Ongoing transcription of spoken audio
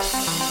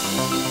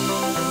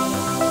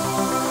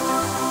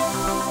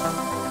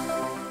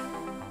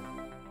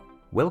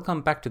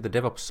Welcome back to the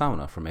DevOps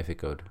Sauna from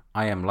Efficode.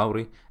 I am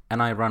Lauri and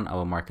I run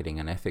our marketing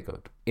and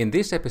Efficode. In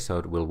this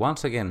episode, we'll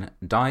once again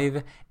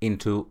dive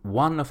into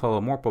one of our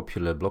more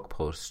popular blog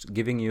posts,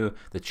 giving you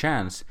the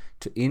chance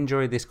to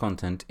enjoy this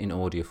content in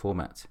audio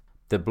format.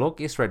 The blog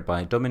is read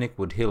by Dominic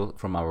Woodhill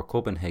from our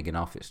Copenhagen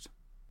office.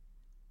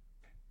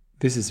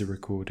 This is a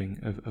recording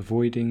of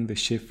Avoiding the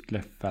Shift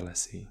Left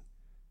Fallacy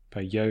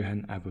by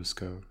Johan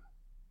Aboskov.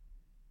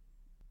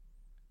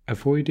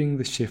 Avoiding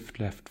the Shift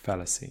Left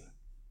Fallacy.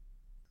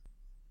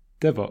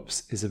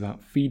 DevOps is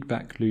about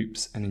feedback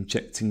loops and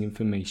injecting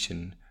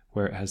information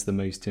where it has the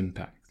most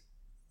impact.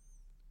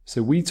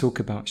 So we talk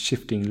about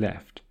shifting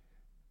left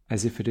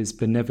as if it is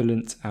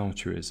benevolent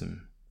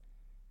altruism.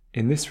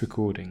 In this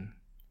recording,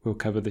 we'll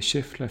cover the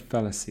shift left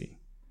fallacy,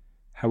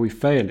 how we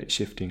fail at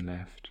shifting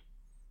left,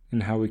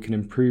 and how we can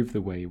improve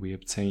the way we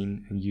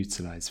obtain and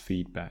utilize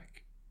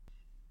feedback.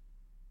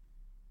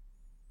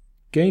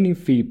 Gaining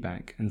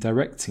feedback and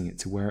directing it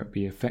to where it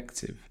be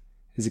effective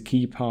is a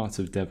key part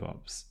of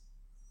DevOps.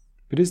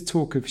 But is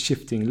talk of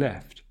shifting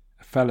left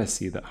a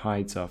fallacy that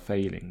hides our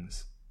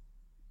failings?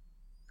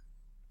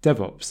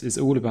 DevOps is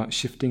all about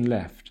shifting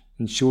left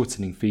and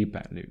shortening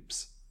feedback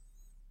loops.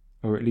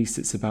 Or at least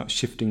it's about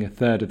shifting a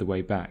third of the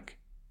way back.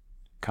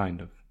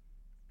 Kind of.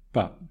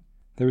 But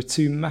there are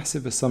two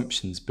massive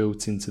assumptions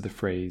built into the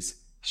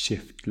phrase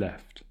shift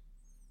left.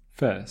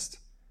 First,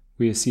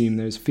 we assume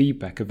there is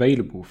feedback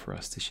available for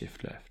us to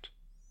shift left.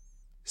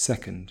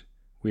 Second,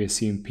 we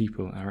assume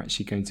people are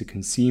actually going to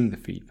consume the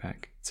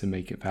feedback to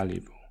make it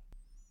valuable.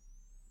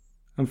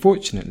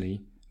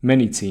 Unfortunately,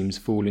 many teams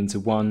fall into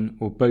one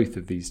or both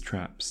of these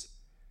traps.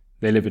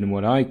 They live in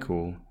what I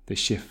call the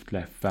shift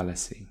left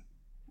fallacy.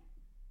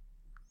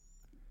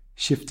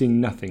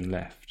 Shifting nothing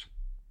left.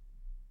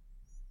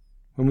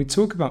 When we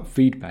talk about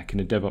feedback in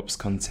a DevOps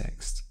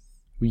context,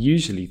 we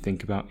usually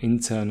think about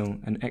internal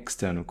and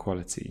external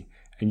quality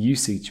and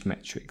usage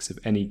metrics of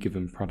any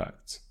given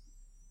product.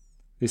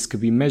 This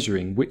could be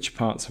measuring which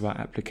parts of our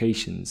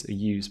applications are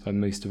used by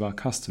most of our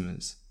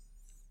customers,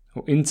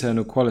 or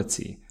internal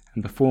quality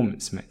and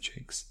performance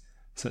metrics,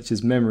 such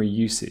as memory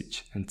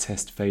usage and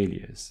test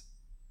failures.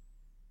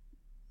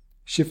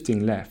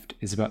 Shifting left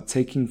is about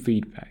taking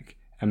feedback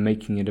and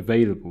making it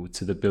available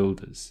to the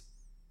builders.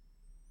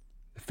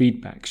 The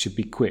feedback should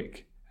be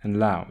quick and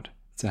loud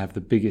to have the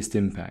biggest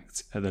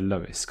impact at the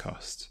lowest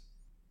cost.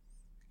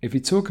 If you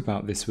talk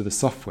about this with a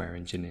software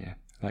engineer,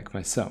 like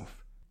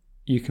myself,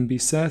 you can be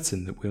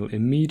certain that we'll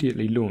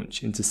immediately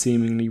launch into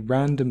seemingly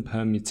random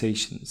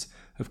permutations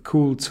of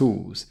cool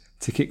tools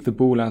to kick the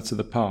ball out of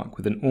the park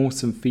with an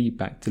awesome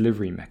feedback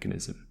delivery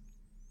mechanism.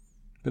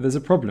 But there's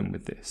a problem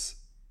with this.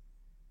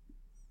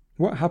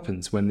 What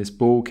happens when this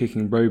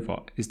ball-kicking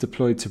robot is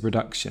deployed to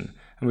production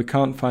and we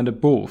can't find a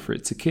ball for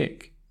it to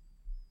kick?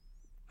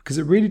 Because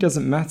it really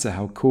doesn't matter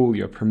how cool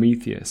your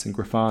Prometheus and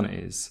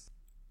Grafana is,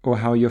 or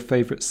how your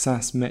favorite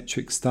SaaS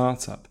metric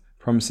startup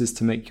promises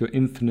to make your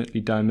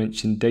infinitely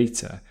dimensioned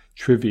data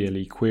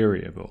trivially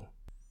queryable.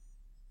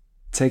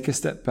 Take a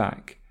step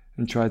back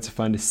and try to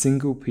find a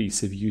single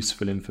piece of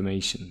useful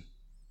information.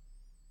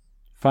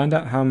 Find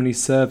out how many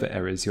server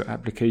errors your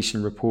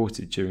application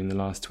reported during the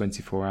last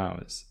 24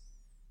 hours.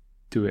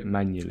 Do it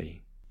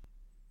manually.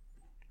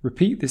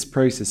 Repeat this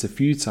process a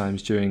few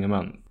times during a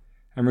month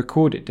and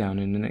record it down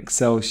in an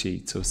Excel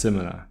sheet or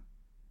similar.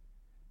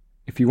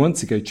 If you want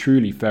to go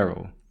truly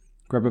feral,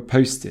 grab a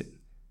Post-it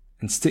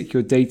and stick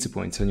your data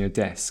point on your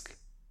desk.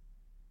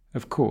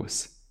 Of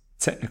course,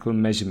 technical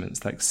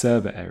measurements like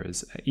server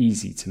errors are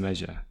easy to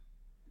measure.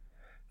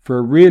 For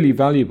a really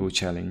valuable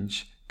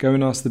challenge, go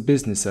and ask the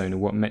business owner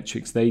what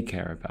metrics they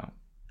care about.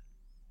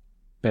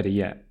 Better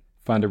yet,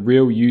 find a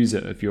real user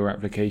of your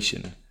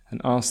application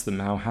and ask them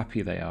how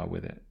happy they are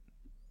with it.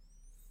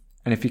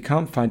 And if you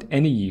can't find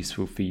any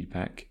useful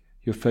feedback,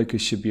 your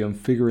focus should be on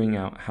figuring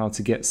out how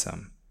to get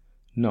some,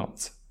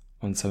 not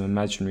on some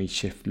imaginary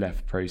shift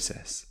left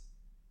process.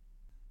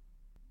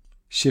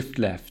 Shift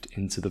left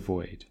into the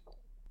void.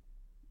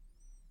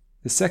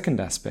 The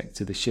second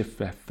aspect of the shift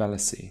left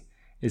fallacy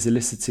is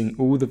eliciting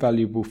all the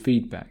valuable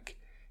feedback,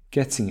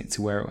 getting it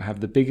to where it will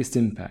have the biggest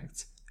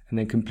impact, and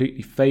then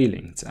completely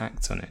failing to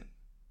act on it.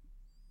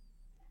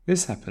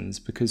 This happens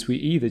because we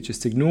either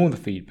just ignore the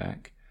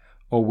feedback,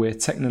 or we're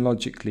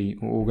technologically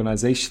or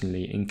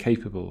organisationally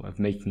incapable of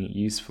making it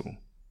useful.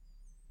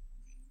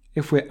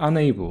 If we're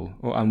unable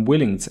or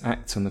unwilling to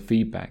act on the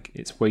feedback,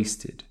 it's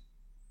wasted.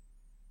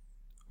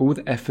 All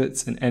the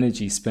effort and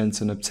energy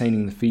spent on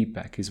obtaining the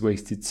feedback is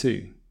wasted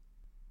too.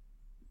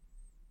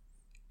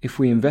 If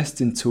we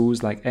invest in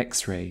tools like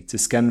X-Ray to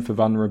scan for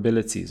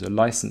vulnerabilities or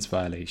license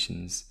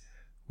violations,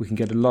 we can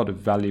get a lot of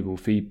valuable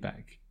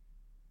feedback.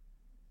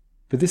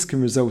 But this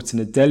can result in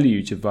a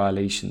deluge of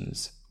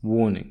violations,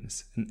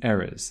 warnings, and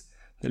errors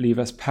that leave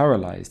us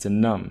paralysed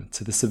and numb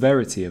to the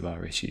severity of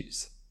our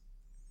issues.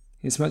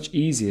 It's much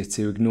easier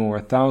to ignore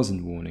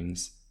 1,000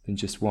 warnings than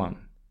just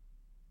one.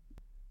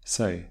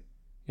 So,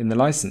 in the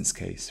license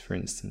case, for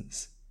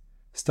instance,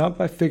 start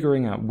by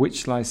figuring out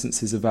which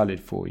licenses are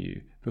valid for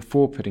you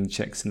before putting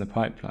checks in the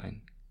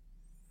pipeline.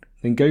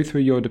 then go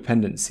through your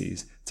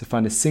dependencies to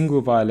find a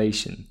single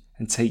violation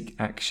and take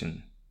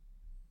action.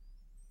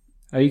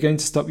 Are you going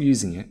to stop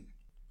using it?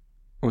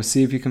 Or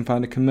see if you can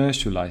find a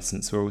commercial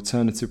license or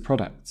alternative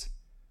product?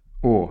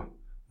 Or,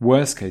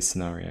 worst case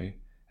scenario,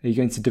 are you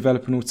going to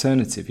develop an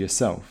alternative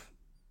yourself?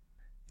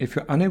 If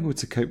you're unable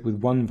to cope with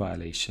one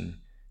violation,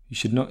 you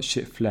should not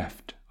shift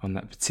left on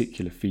that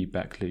particular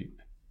feedback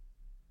loop.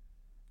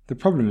 The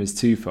problem is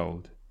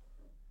twofold.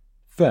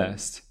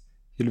 First,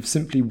 you'll have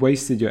simply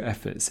wasted your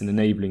efforts in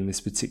enabling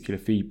this particular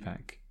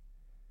feedback.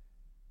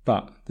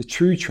 But the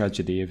true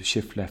tragedy of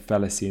shift left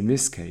fallacy in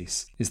this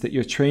case is that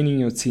you're training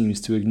your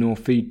teams to ignore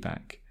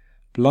feedback,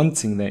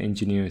 blunting their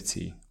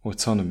ingenuity,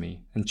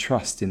 autonomy, and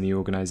trust in the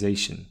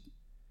organisation.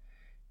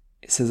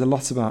 It says a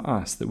lot about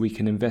us that we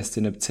can invest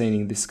in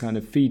obtaining this kind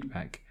of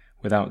feedback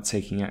without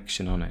taking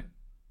action on it.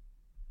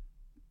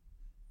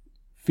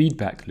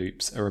 Feedback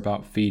loops are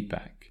about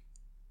feedback.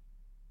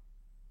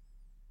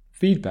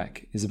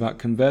 Feedback is about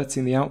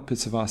converting the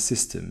outputs of our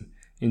system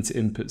into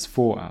inputs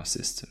for our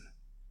system.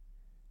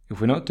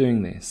 If we're not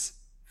doing this,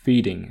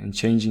 feeding and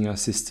changing our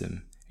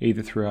system,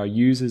 either through our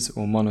users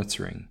or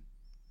monitoring,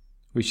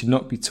 we should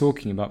not be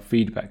talking about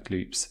feedback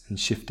loops and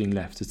shifting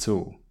left at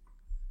all.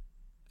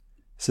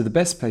 So the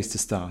best place to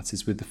start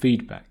is with the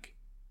feedback.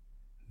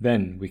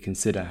 Then we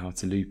consider how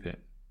to loop it.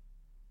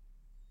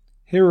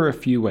 Here are a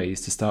few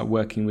ways to start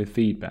working with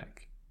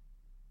feedback.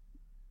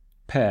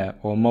 Pair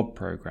or mob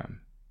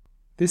program.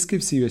 This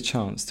gives you a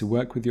chance to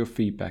work with your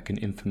feedback and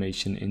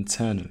information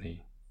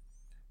internally.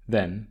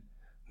 Then,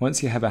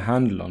 once you have a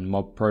handle on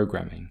mob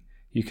programming,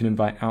 you can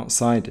invite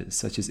outsiders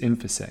such as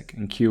InfoSec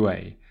and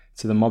QA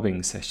to the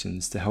mobbing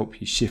sessions to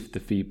help you shift the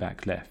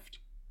feedback left.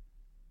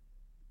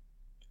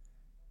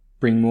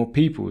 Bring more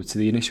people to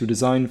the initial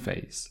design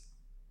phase.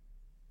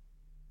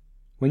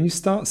 When you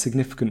start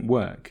significant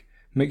work,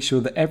 make sure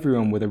that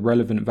everyone with a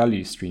relevant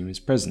value stream is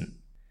present.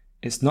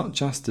 It's not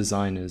just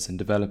designers and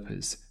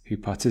developers who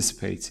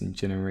participate in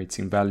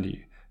generating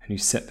value and who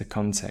set the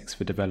context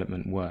for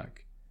development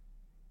work.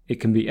 It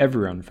can be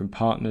everyone from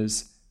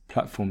partners,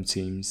 platform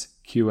teams,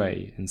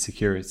 QA, and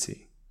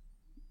security.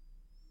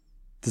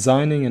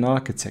 Designing and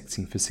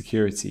architecting for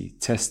security,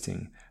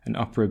 testing, and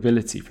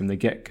operability from the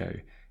get-go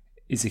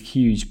is a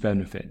huge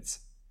benefit.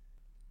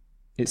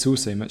 It's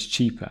also much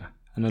cheaper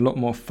and a lot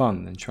more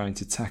fun than trying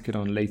to tack it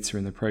on later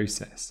in the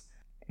process,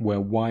 where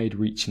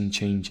wide-reaching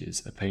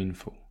changes are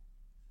painful.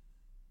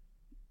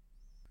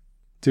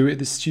 Do it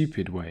the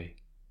stupid way.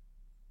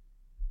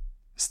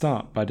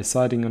 Start by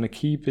deciding on a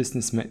key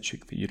business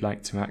metric that you'd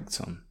like to act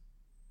on.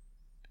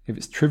 If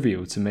it's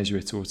trivial to measure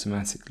it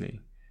automatically,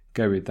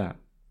 go with that.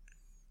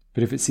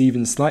 But if it's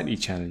even slightly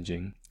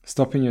challenging,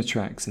 stop in your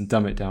tracks and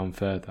dumb it down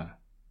further.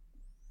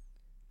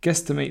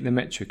 Guesstimate the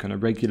metric on a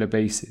regular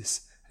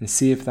basis and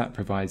see if that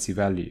provides you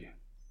value.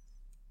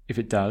 If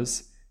it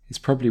does, it's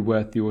probably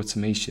worth the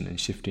automation and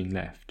shifting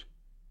left.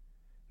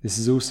 This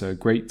is also a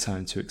great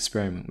time to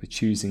experiment with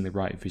choosing the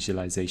right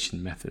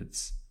visualization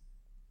methods.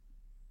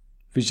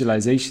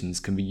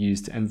 Visualizations can be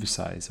used to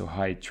emphasize or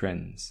hide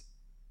trends.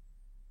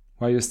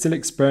 While you're still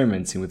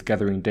experimenting with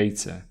gathering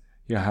data,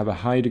 you'll have a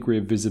high degree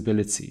of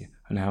visibility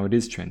on how it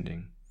is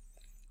trending.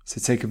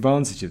 So take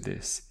advantage of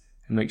this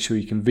and make sure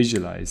you can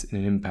visualize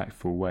in an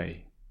impactful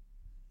way.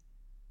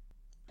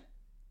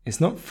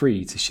 It's not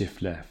free to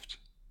shift left.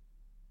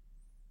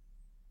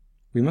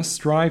 We must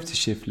strive to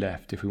shift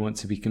left if we want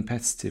to be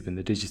competitive in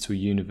the digital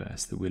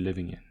universe that we're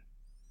living in.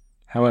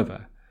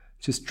 However,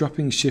 just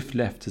dropping shift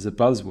left as a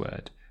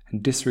buzzword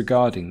and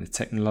disregarding the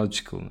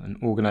technological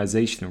and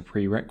organizational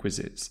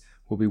prerequisites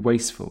will be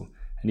wasteful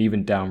and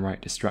even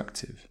downright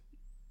destructive.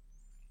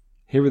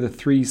 Here are the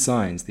 3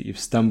 signs that you've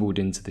stumbled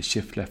into the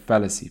shift left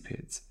fallacy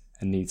pit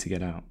and need to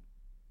get out.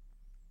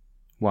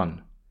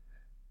 1.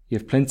 You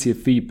have plenty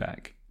of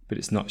feedback, but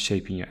it's not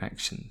shaping your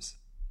actions.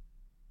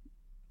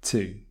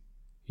 2.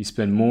 You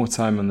spend more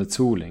time on the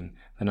tooling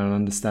than on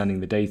understanding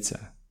the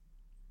data.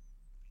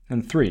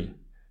 And 3.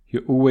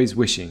 You're always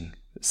wishing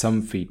that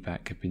some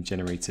feedback had been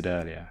generated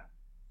earlier.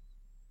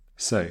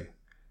 So,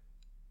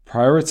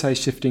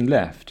 prioritize shifting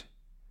left,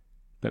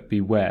 but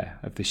beware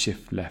of the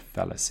shift left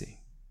fallacy.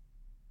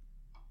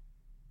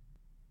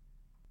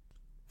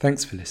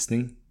 Thanks for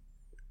listening.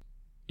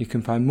 You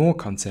can find more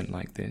content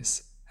like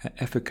this at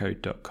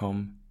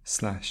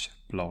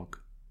efficode.com/blog.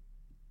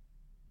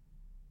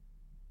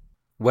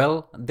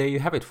 Well, there you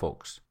have it,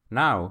 folks.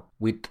 Now,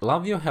 we'd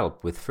love your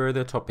help with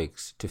further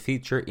topics to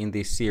feature in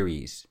this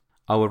series.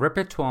 Our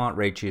repertoire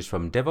ranges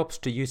from DevOps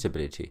to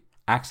usability,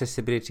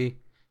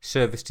 accessibility,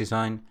 service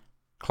design,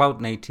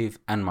 cloud native,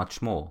 and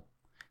much more.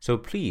 So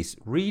please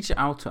reach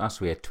out to us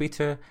via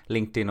Twitter,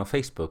 LinkedIn, or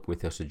Facebook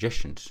with your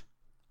suggestions.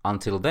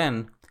 Until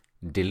then,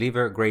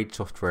 deliver great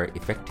software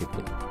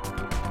effectively.